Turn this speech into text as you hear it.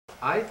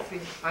I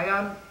think I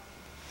am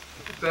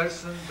a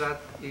person that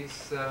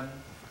is, how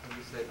do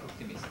you say,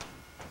 optimistic.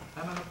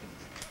 I'm an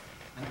optimist.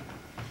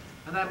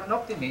 And I'm an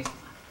optimist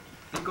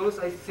because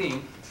I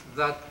think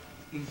that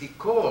in the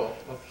core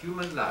of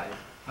human life,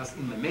 as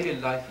in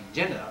mammalian life in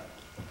general,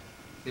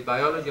 the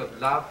biology of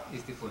love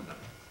is the fundament.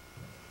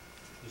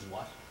 Is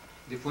what?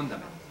 The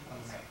fundament.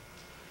 Okay.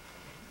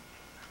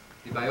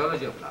 The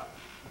biology of love.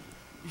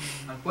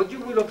 And what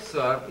you will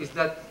observe is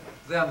that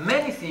there are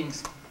many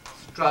things,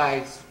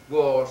 strides,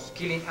 wars,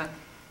 killing, and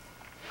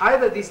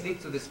either this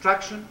leads to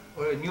destruction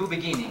or a new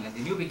beginning, and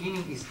the new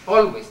beginning is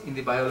always in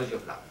the biology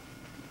of love.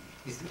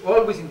 It's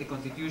always in the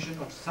constitution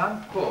of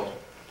some core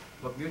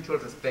of mutual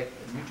respect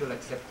and mutual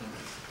acceptance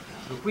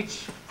through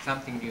which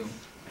something new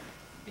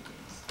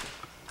begins.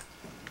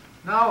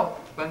 Now,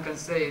 one can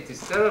say it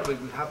is terrible,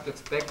 we have to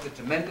expect the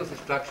tremendous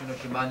destruction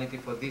of humanity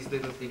for this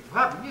little thing to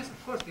happen. Yes,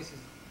 of course, this is.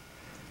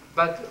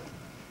 But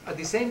at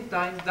the same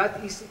time,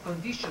 that is a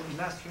condition in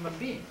us human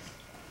beings,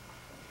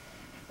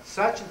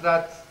 such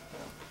that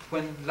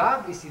when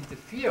love is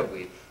interfered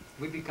with,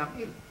 we become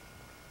ill.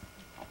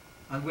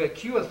 And we are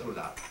cured through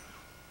love.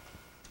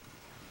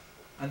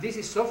 And this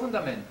is so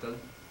fundamental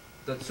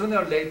that sooner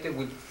or later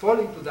we'll fall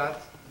into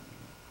that,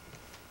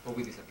 or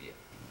we disappear.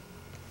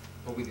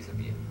 Or we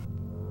disappear.